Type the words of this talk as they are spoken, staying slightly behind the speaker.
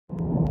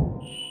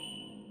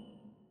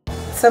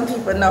some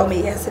people know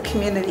me as a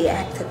community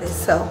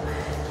activist, so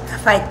I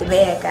fight the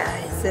bad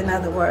guys. In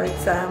other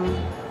words,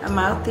 I'm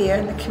out there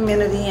in the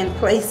community in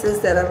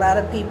places that a lot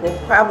of people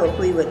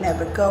probably would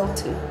never go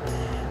to.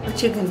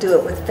 But you can do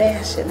it with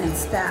fashion and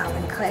style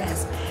and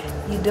class.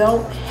 You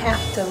don't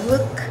have to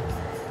look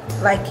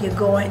like you're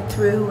going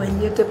through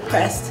and you're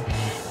depressed.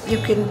 You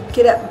can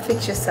get up and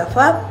fix yourself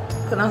up,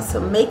 put on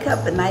some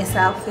makeup, a nice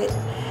outfit,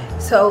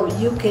 so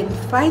you can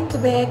fight the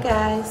bad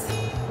guys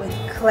with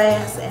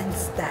class and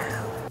style.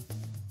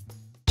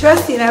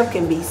 Dressing up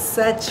can be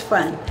such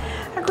fun.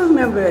 I can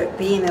remember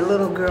being a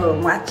little girl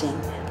and watching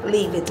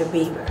Leave It to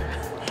Beaver.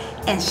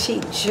 And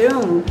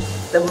June,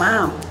 the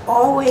mom,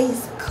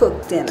 always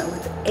cooked dinner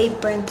with an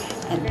apron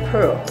and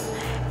pearls.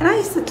 And I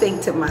used to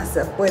think to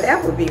myself, boy,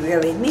 that would be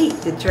really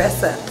neat to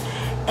dress up.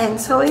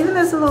 And so even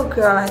as a little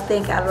girl, I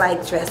think I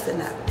liked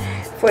dressing up.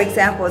 For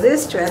example,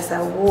 this dress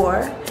I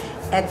wore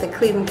at the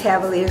Cleveland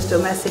Cavaliers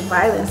Domestic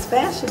Violence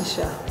Fashion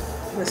Show.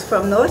 It was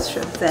from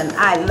Nordstrom's, and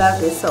I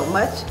loved it so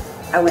much,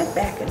 I went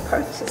back and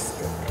purchased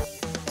it.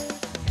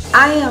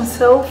 I am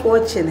so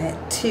fortunate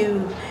to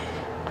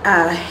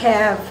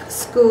have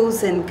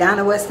schools in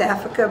Ghana, West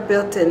Africa,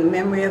 built in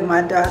memory of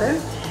my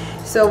daughter.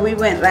 So we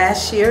went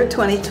last year,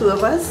 22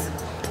 of us.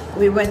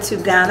 We went to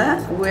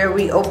Ghana, where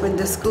we opened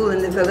a school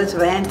in the village of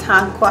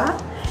Antankwa,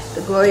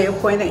 the Yvonne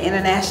Pointer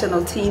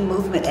International Teen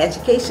Movement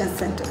Education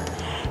Center.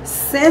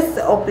 Since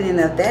the opening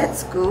of that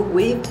school,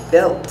 we've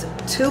built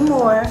 2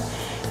 more,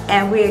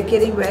 and we're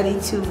getting ready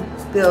to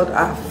build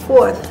our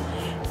 4th,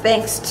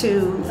 thanks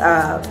to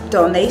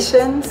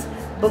donations,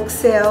 book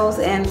sales,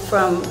 and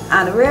from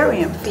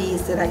honorarium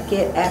fees that I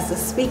get as a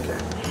speaker.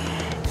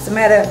 As a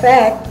matter of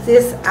fact,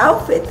 this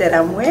outfit that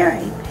I'm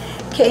wearing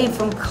came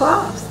from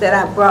cloths that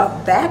I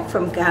brought back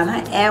from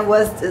Ghana and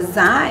was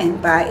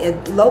designed by a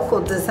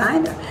local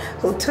designer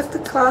who took the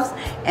cloths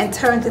and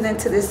turned it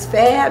into this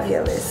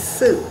fabulous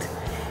suit.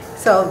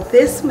 So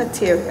this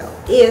material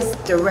is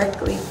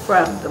directly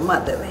from the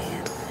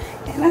motherland,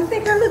 and I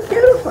think I look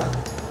beautiful.